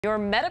Your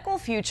medical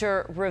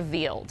future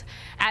revealed.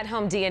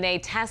 At-home DNA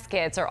test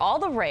kits are all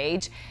the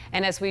rage,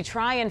 and as we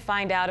try and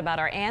find out about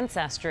our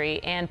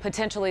ancestry and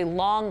potentially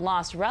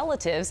long-lost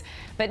relatives,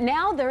 but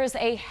now there is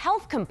a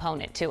health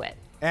component to it.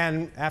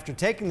 And after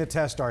taking the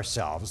test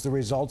ourselves, the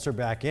results are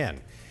back in.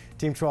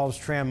 Team 12's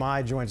Tram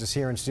Mai joins us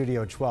here in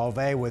Studio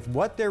 12A with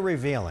what they're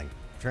revealing.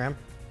 Tram?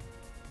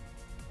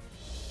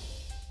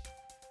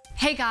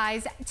 Hey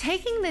guys,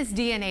 taking this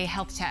DNA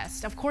health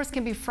test, of course,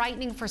 can be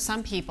frightening for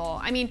some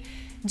people. I mean,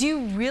 do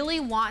you really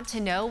want to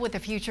know what the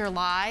future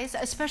lies,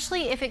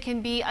 especially if it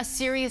can be a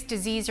serious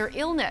disease or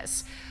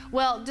illness?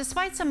 Well,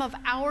 despite some of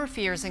our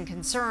fears and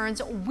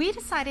concerns, we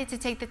decided to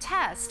take the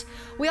test.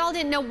 We all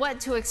didn't know what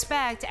to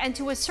expect, and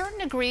to a certain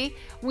degree,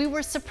 we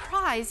were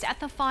surprised at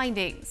the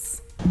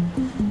findings.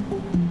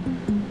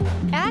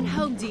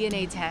 At-home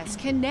DNA tests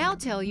can now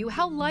tell you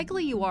how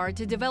likely you are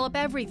to develop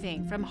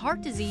everything from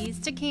heart disease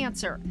to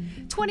cancer.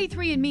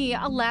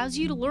 23andMe allows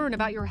you to learn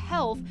about your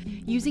health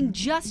using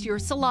just your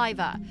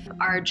saliva.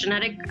 Our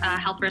genetic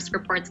health risk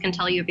reports can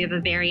tell you if you have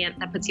a variant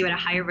that puts you at a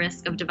higher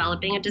risk of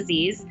developing a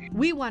disease.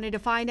 We wanted to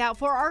find out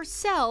for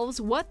ourselves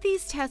what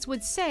these tests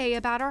would say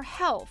about our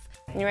health.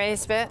 You ready to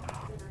spit?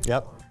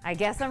 Yep. I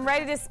guess I'm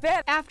ready to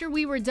spit. After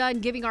we were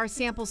done giving our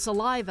sample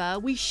saliva,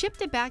 we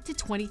shipped it back to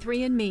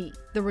 23andMe.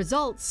 The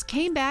results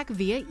came back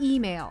via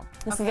email.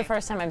 This is the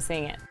first time I'm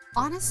seeing it.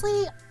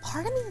 Honestly,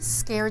 part of me is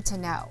scared to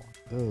know.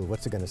 Ooh,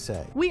 what's it going to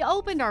say? We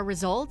opened our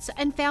results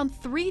and found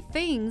 3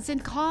 things in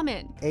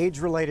common.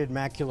 Age-related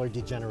macular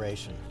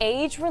degeneration.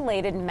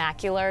 Age-related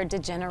macular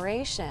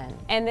degeneration.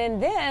 And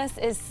then this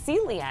is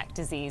celiac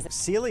disease.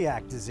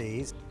 Celiac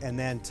disease, and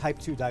then type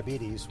 2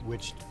 diabetes,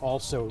 which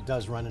also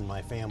does run in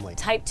my family.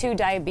 Type 2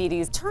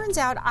 diabetes. Turns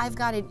out I've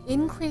got an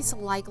increased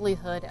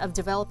likelihood of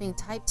developing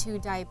type 2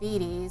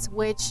 diabetes,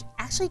 which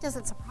actually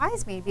doesn't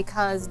surprise me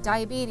because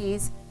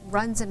diabetes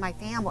runs in my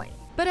family.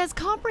 But as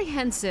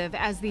comprehensive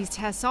as these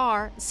tests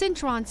are,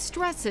 Syntron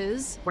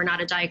stresses, We're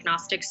not a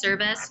diagnostic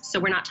service,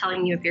 so we're not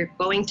telling you if you're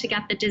going to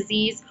get the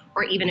disease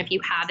or even if you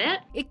have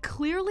it. it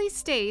clearly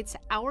states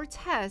our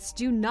tests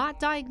do not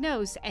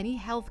diagnose any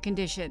health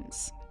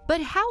conditions. But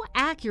how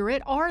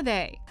accurate are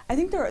they? I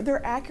think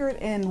they're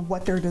accurate in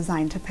what they're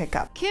designed to pick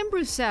up. Kim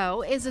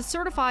Brousseau is a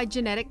certified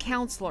genetic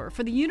counselor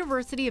for the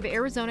University of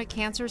Arizona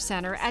Cancer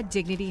Center at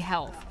Dignity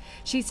Health.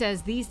 She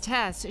says these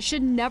tests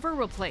should never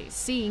replace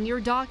seeing your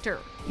doctor.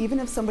 Even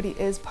if somebody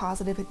is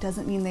positive, it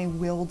doesn't mean they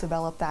will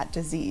develop that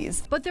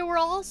disease. But there were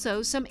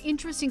also some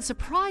interesting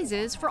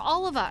surprises for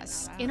all of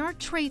us in our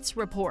traits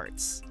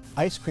reports.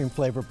 Ice cream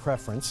flavor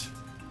preference.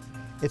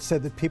 It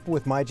said that people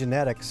with my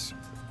genetics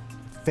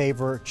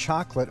favor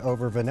chocolate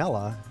over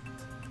vanilla,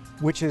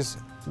 which is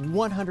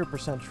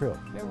 100% true.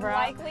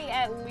 Likely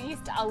at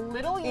least a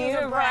little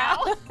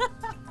unibrow.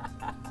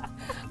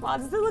 Well,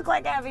 does it look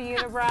like I have a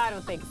unibrow? I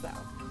don't think so.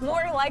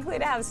 More likely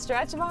to have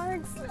stretch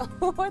marks?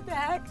 What the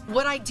heck?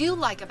 What I do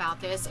like about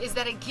this is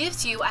that it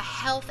gives you a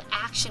health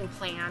action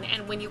plan,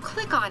 and when you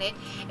click on it,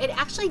 it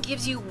actually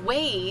gives you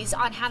ways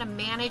on how to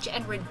manage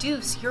and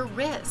reduce your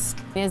risk.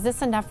 Is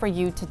this enough for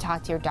you to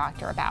talk to your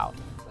doctor about?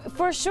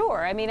 For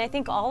sure. I mean, I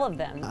think all of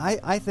them.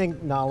 I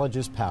think knowledge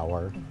is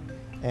power,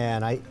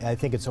 and I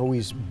think it's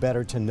always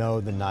better to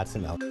know than not to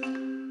know.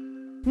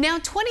 Now,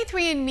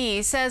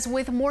 23andMe says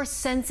with more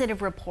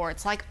sensitive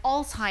reports like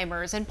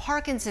Alzheimer's and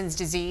Parkinson's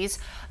disease,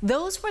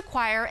 those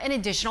require an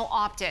additional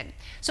opt-in.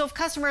 So if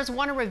customers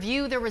want to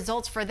review their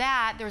results for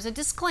that, there's a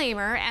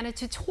disclaimer and a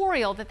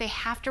tutorial that they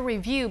have to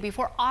review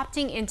before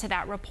opting into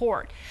that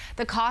report.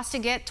 The cost to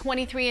get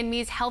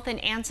 23andMe's Health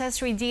and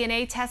Ancestry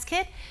DNA test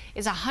kit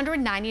is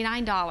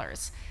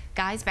 $199.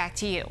 Guys, back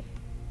to you.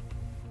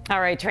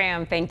 All right,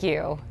 Tram, thank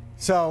you.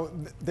 So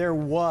there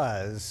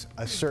was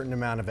a certain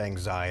amount of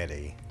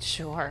anxiety.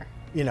 Sure.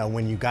 You know,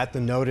 when you got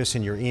the notice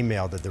in your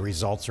email that the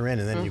results are in,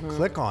 and then you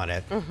click on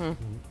it,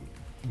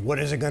 what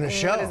is it going to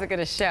show? What is it going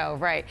to show?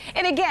 Right.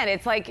 And again,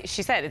 it's like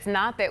she said, it's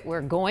not that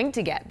we're going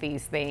to get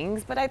these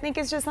things, but I think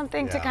it's just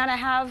something to kind of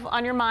have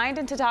on your mind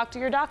and to talk to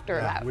your doctor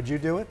about. Would you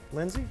do it,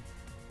 Lindsay?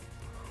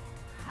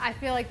 I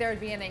feel like there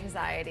would be an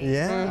anxiety.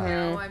 Yeah. You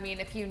know, I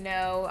mean, if you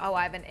know, oh,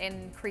 I have an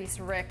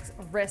increased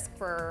risk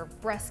for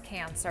breast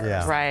cancer.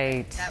 Yeah.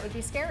 Right. That would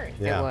be scary.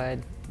 Yeah. It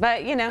would.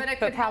 But, you know, But it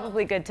but could help.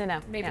 probably good to know.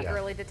 Maybe Yeah.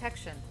 early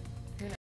detection.